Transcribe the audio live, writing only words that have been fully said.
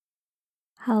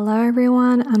Hello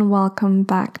everyone and welcome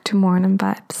back to Morning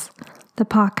Vibes, the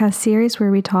podcast series where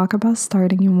we talk about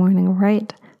starting your morning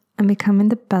right and becoming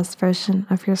the best version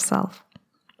of yourself.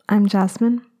 I'm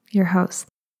Jasmine, your host.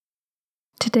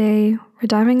 Today, we're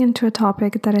diving into a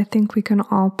topic that I think we can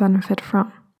all benefit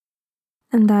from,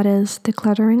 and that is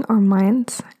decluttering our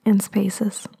minds and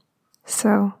spaces.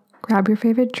 So, grab your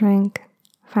favorite drink,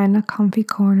 find a comfy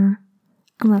corner,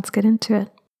 and let's get into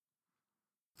it.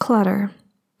 Clutter.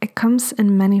 It comes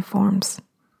in many forms,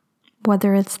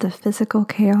 whether it's the physical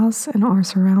chaos in our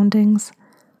surroundings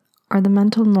or the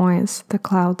mental noise that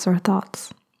clouds our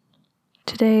thoughts.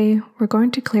 Today, we're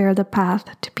going to clear the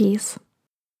path to peace.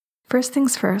 First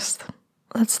things first,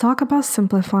 let's talk about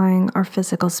simplifying our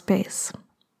physical space.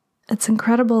 It's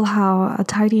incredible how a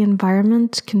tidy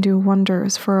environment can do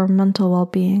wonders for our mental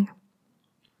well-being.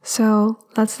 So,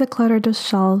 let's declutter those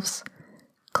shelves,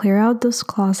 clear out those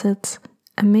closets,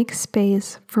 and make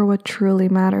space for what truly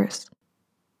matters.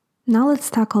 Now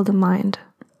let's tackle the mind.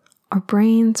 Our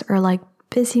brains are like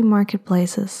busy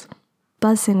marketplaces,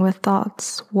 buzzing with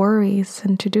thoughts, worries,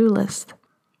 and to-do lists.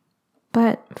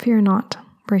 But fear not,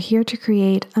 we're here to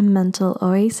create a mental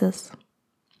oasis.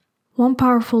 One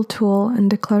powerful tool in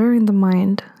decluttering the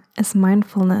mind is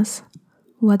mindfulness,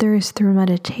 whether it's through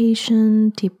meditation,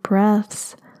 deep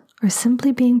breaths, or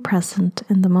simply being present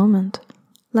in the moment.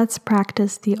 Let's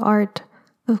practice the art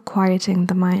of quieting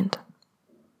the mind.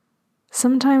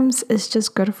 Sometimes it's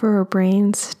just good for our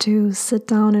brains to sit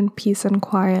down in peace and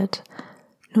quiet.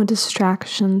 No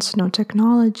distractions, no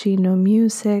technology, no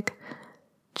music.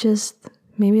 Just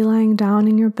maybe lying down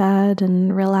in your bed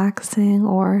and relaxing,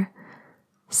 or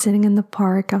sitting in the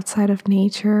park outside of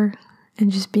nature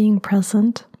and just being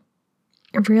present.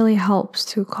 It really helps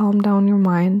to calm down your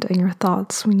mind and your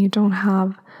thoughts when you don't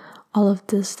have all of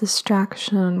this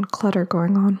distraction and clutter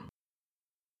going on.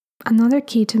 Another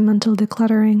key to mental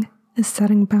decluttering is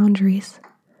setting boundaries.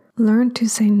 Learn to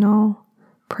say no,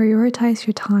 prioritize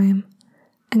your time,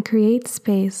 and create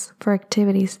space for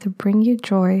activities that bring you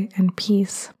joy and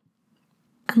peace.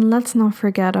 And let's not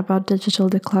forget about digital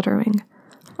decluttering.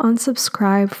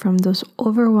 Unsubscribe from those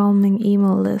overwhelming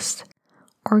email lists,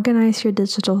 organize your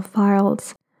digital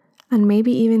files, and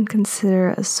maybe even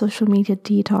consider a social media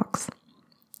detox.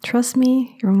 Trust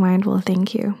me, your mind will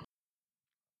thank you.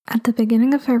 At the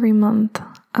beginning of every month,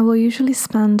 I will usually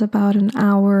spend about an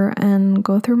hour and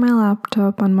go through my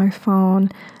laptop on my phone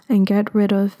and get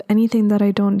rid of anything that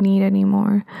I don't need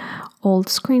anymore. Old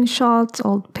screenshots,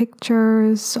 old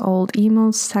pictures, old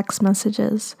emails, text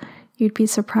messages. You'd be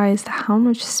surprised how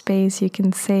much space you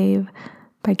can save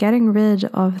by getting rid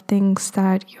of things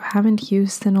that you haven't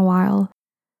used in a while.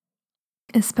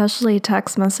 Especially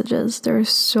text messages. There are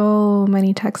so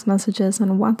many text messages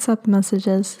and WhatsApp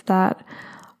messages that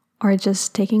are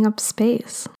just taking up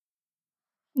space.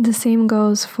 The same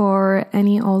goes for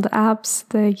any old apps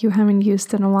that you haven't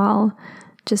used in a while.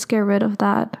 Just get rid of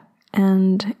that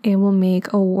and it will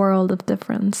make a world of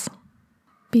difference.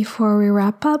 Before we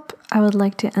wrap up, I would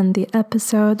like to end the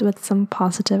episode with some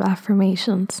positive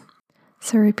affirmations.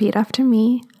 So repeat after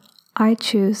me. I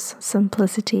choose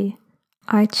simplicity.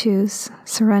 I choose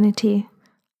serenity.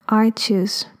 I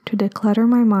choose to declutter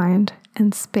my mind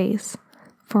and space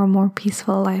for a more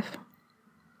peaceful life.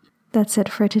 That's it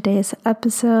for today's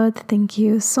episode. Thank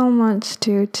you so much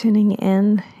to tuning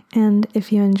in. And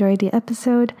if you enjoyed the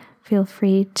episode, feel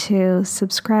free to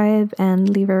subscribe and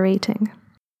leave a rating.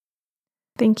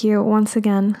 Thank you once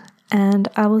again, and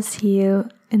I will see you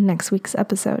in next week's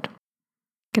episode.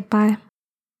 Goodbye.